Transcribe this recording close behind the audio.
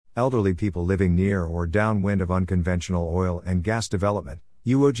Elderly people living near or downwind of unconventional oil and gas development,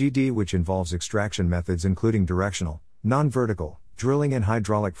 UOGD, which involves extraction methods including directional, non-vertical, drilling and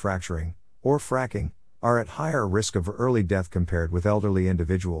hydraulic fracturing, or fracking, are at higher risk of early death compared with elderly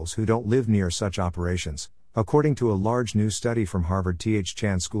individuals who don't live near such operations, according to a large new study from Harvard T.H.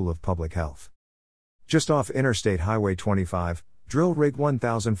 Chan School of Public Health. Just off Interstate Highway 25, Drill Rig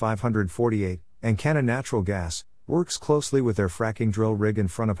 1548, Encana Natural Gas, works closely with their fracking drill rig in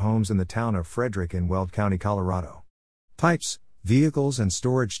front of homes in the town of Frederick in Weld County, Colorado. Pipes, vehicles and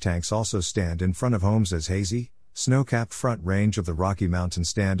storage tanks also stand in front of homes as hazy, snow-capped front range of the Rocky Mountains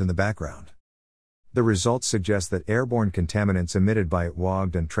stand in the background. The results suggest that airborne contaminants emitted by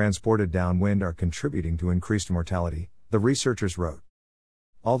UOGD and transported downwind are contributing to increased mortality, the researchers wrote.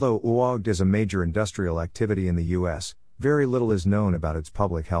 Although UOGD is a major industrial activity in the U.S., very little is known about its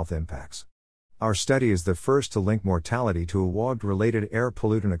public health impacts. Our study is the first to link mortality to UOGD-related air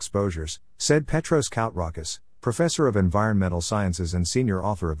pollutant exposures, said Petros Koutrakis, professor of environmental sciences and senior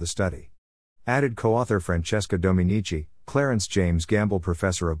author of the study. Added co-author Francesca Dominici, Clarence James Gamble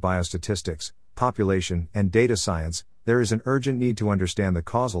professor of biostatistics, population, and data science, there is an urgent need to understand the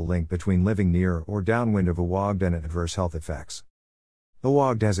causal link between living near or downwind of UOGD and adverse health effects.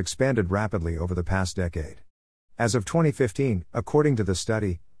 UOGD has expanded rapidly over the past decade. As of 2015, according to the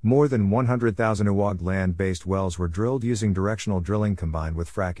study, more than 100,000 UOGD land-based wells were drilled using directional drilling combined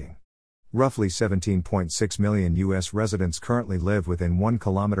with fracking. Roughly 17.6 million U.S. residents currently live within 1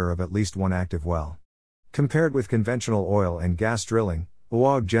 kilometer of at least one active well. Compared with conventional oil and gas drilling,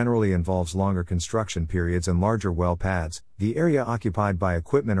 UOGD generally involves longer construction periods and larger well pads, the area occupied by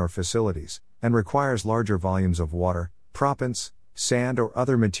equipment or facilities, and requires larger volumes of water, proppants, sand or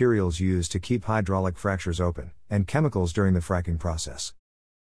other materials used to keep hydraulic fractures open, and chemicals during the fracking process.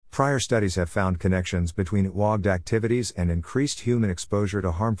 Prior studies have found connections between UOGD activities and increased human exposure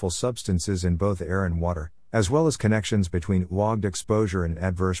to harmful substances in both air and water, as well as connections between UOGD exposure and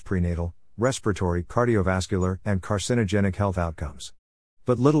adverse prenatal, respiratory, cardiovascular, and carcinogenic health outcomes.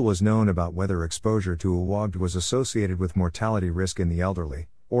 But little was known about whether exposure to UOGD was associated with mortality risk in the elderly,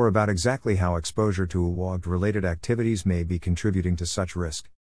 or about exactly how exposure to UOGD-related activities may be contributing to such risk.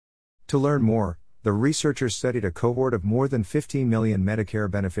 To learn more, the researchers studied a cohort of more than 15 million Medicare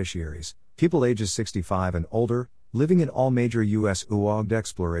beneficiaries, people ages 65 and older, living in all major U.S. UOGD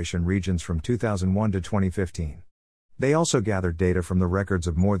exploration regions from 2001 to 2015. They also gathered data from the records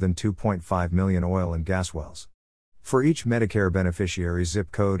of more than 2.5 million oil and gas wells. For each Medicare beneficiary's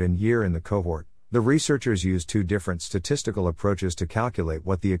zip code and year in the cohort, the researchers used two different statistical approaches to calculate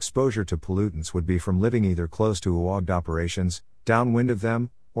what the exposure to pollutants would be from living either close to UOGD operations, downwind of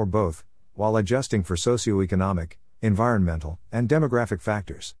them, or both, while adjusting for socioeconomic, environmental, and demographic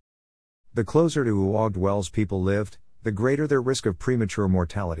factors. The closer to UOGD wells people lived, the greater their risk of premature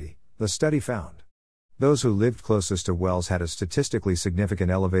mortality, the study found. Those who lived closest to wells had a statistically significant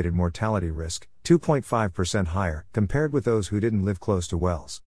elevated mortality risk, 2.5% higher, compared with those who didn't live close to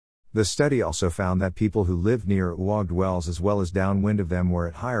wells. The study also found that people who lived near UOGD wells as well as downwind of them were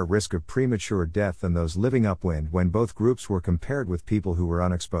at higher risk of premature death than those living upwind when both groups were compared with people who were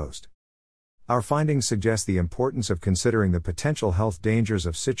unexposed. Our findings suggest the importance of considering the potential health dangers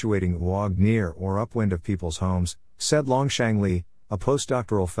of situating UOGD near or upwind of people's homes, said Longshang Li, a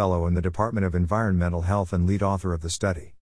postdoctoral fellow in the Department of Environmental Health and lead author of the study.